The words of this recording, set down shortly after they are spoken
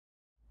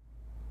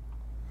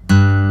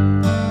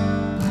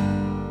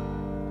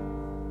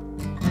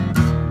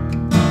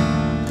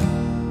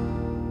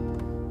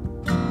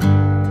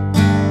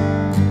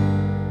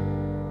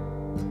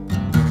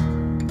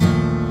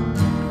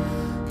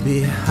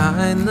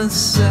behind the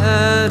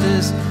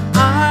saddest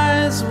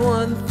eyes,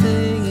 one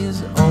thing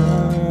is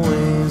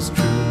always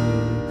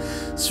true.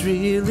 It's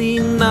really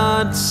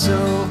not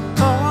so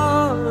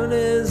hard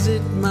as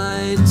it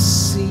might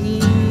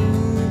seem.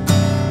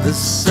 The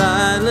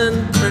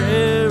silent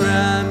prayer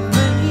I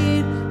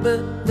made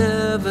but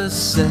never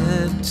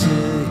said to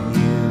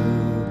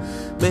you,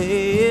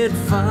 may it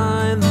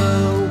find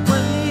the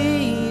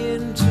way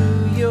into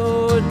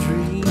your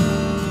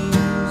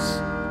dreams.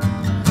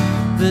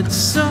 That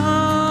someday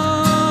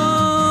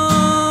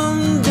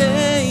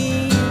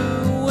you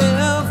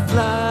will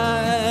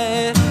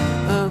fly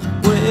up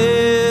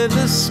where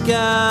the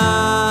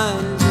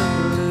skies are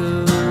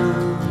blue.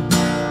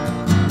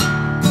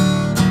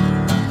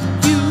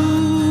 You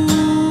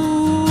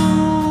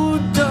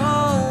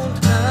don't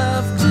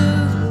have to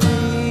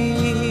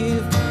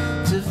leave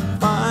to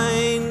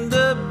find a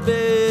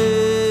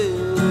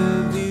better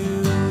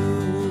view.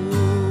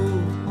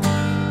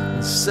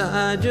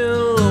 Inside your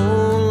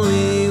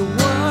lonely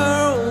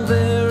world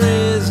there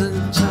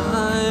isn't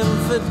time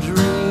for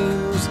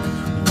dreams.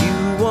 You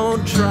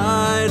won't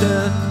try to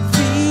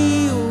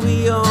feel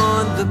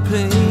beyond the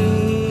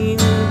pain.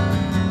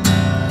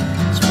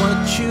 It's what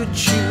you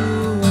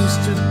choose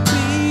to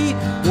be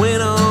when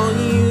all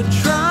you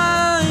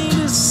try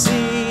to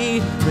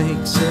see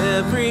makes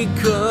every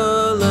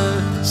color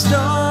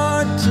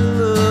start to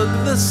look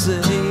the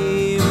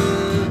same.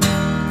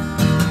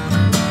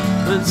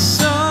 But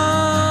someday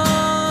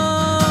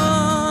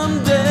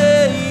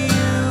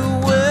you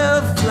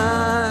will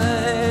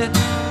fly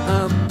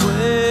up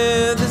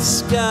where the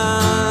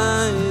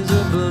skies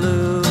are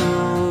blue.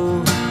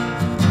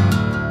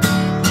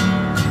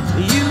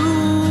 You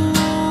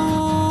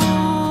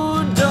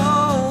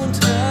don't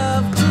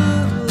have to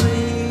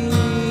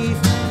leave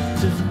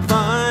to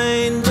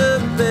find a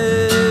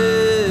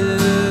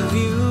better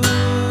view.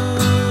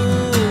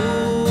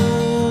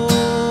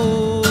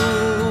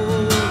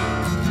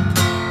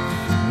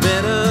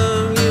 Better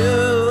view.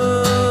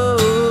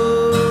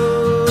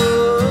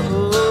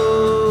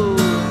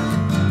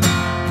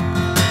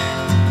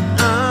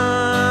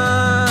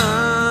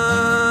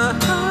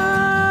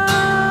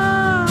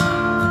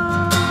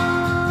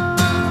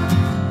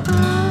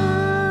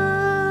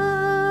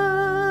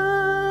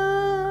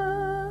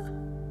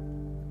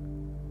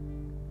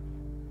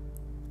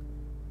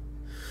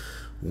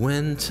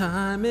 When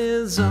time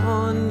is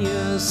on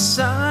your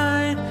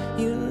side,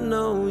 you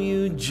know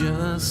you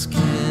just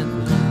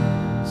can't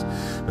lose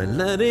by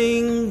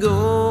letting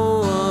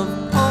go of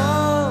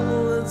all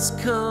that's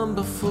come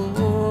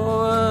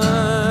before.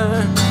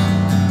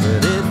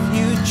 But if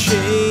you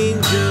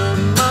change your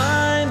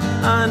mind,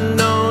 I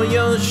know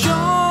you'll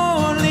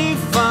surely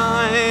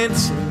find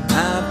some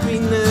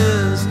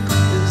happiness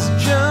is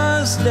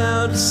just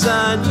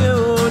outside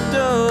your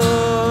door.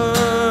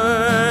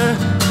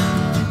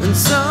 And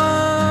someday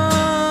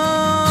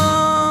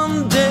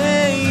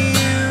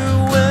you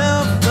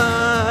will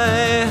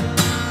fly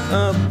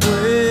up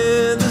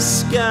where the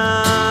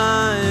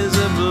skies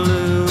are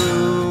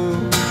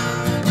blue.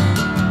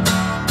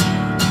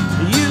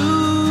 You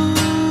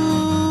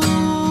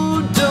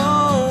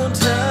don't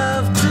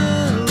have to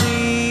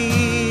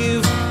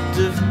leave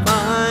to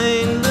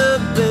find a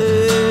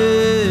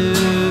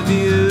better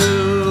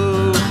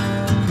view.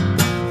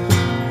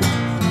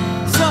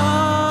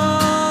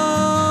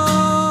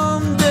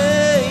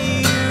 Someday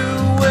you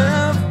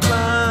will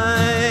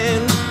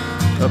find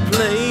a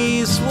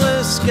place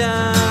where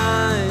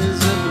skies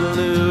are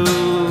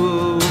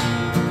blue.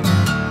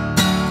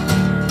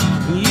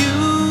 You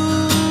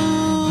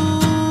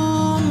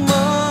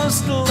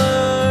must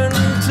learn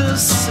to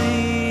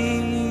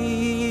see,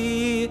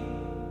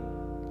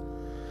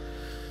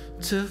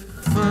 to